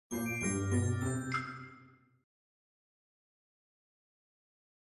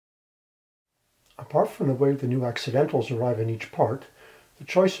Apart from the way the new accidentals arrive in each part, the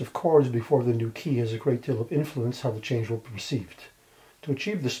choice of chords before the new key has a great deal of influence how the change will be perceived. To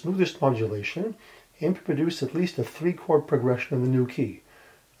achieve the smoothest modulation, aim to produce at least a 3-chord progression in the new key,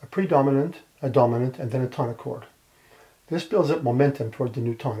 a predominant, a dominant, and then a tonic chord. This builds up momentum toward the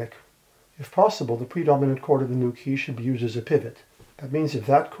new tonic. If possible, the predominant chord of the new key should be used as a pivot. That means if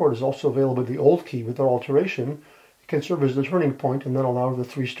that chord is also available in the old key without alteration, it can serve as the turning point and then allow the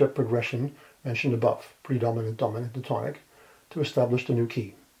 3-step progression mentioned above, predominant, dominant, and tonic, to establish the new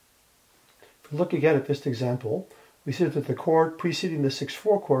key. If we look again at this example, we see that the chord preceding the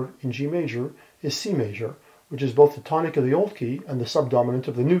 6/4 chord in G major is C major, which is both the tonic of the old key and the subdominant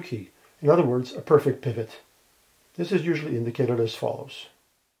of the new key. In other words, a perfect pivot. This is usually indicated as follows.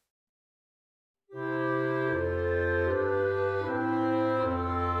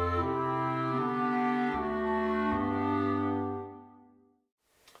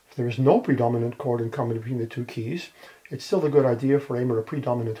 If there is no predominant chord in common between the two keys, it's still a good idea for aim at a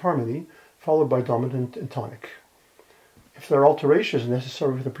predominant harmony, followed by dominant and tonic. If there are alterations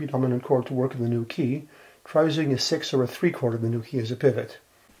necessary for the predominant chord to work in the new key, try using a 6 or a 3 chord in the new key as a pivot.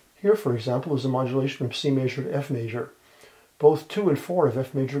 Here, for example, is a modulation from C major to F major. Both 2 and 4 of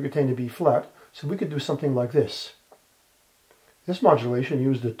F major contain a B flat, so we could do something like this. This modulation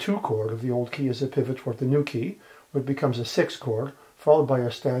used the 2 chord of the old key as a pivot toward the new key, where it becomes a 6 chord, followed by a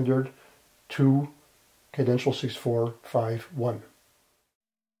standard 2 cadential 6/4/5/1.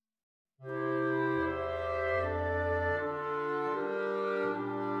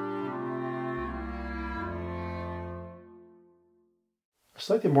 A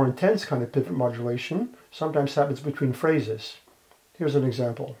slightly more intense kind of pivot modulation sometimes happens between phrases. Here's an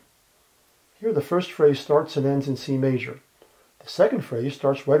example. Here the first phrase starts and ends in C major. The second phrase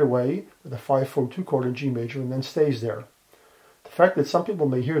starts right away with a 5/4/2 chord in G major and then stays there. The fact that some people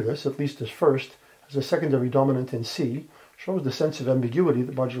may hear this, at least as first, as a secondary dominant in C, shows the sense of ambiguity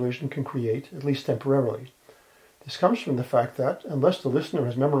that modulation can create, at least temporarily. This comes from the fact that, unless the listener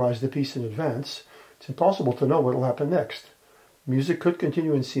has memorized the piece in advance, it's impossible to know what will happen next. Music could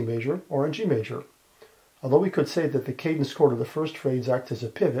continue in C major or in G major. Although we could say that the cadence chord of the first phrase acts as a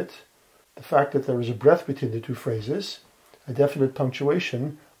pivot, the fact that there is a breath between the two phrases, a definite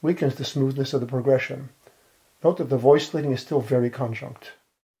punctuation, weakens the smoothness of the progression. Note that the voice splitting is still very conjunct.